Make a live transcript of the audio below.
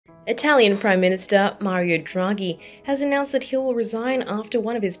Italian Prime Minister Mario Draghi has announced that he will resign after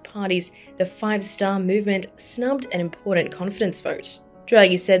one of his parties, the Five Star Movement, snubbed an important confidence vote.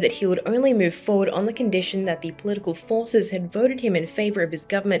 Draghi said that he would only move forward on the condition that the political forces had voted him in favour of his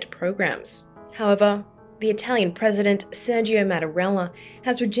government programs. However, the Italian president, Sergio Mattarella,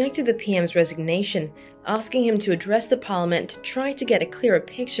 has rejected the PM's resignation, asking him to address the parliament to try to get a clearer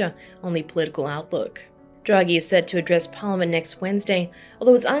picture on the political outlook. Draghi is set to address Parliament next Wednesday,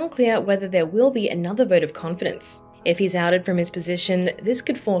 although it's unclear whether there will be another vote of confidence. If he's outed from his position, this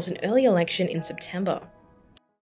could force an early election in September.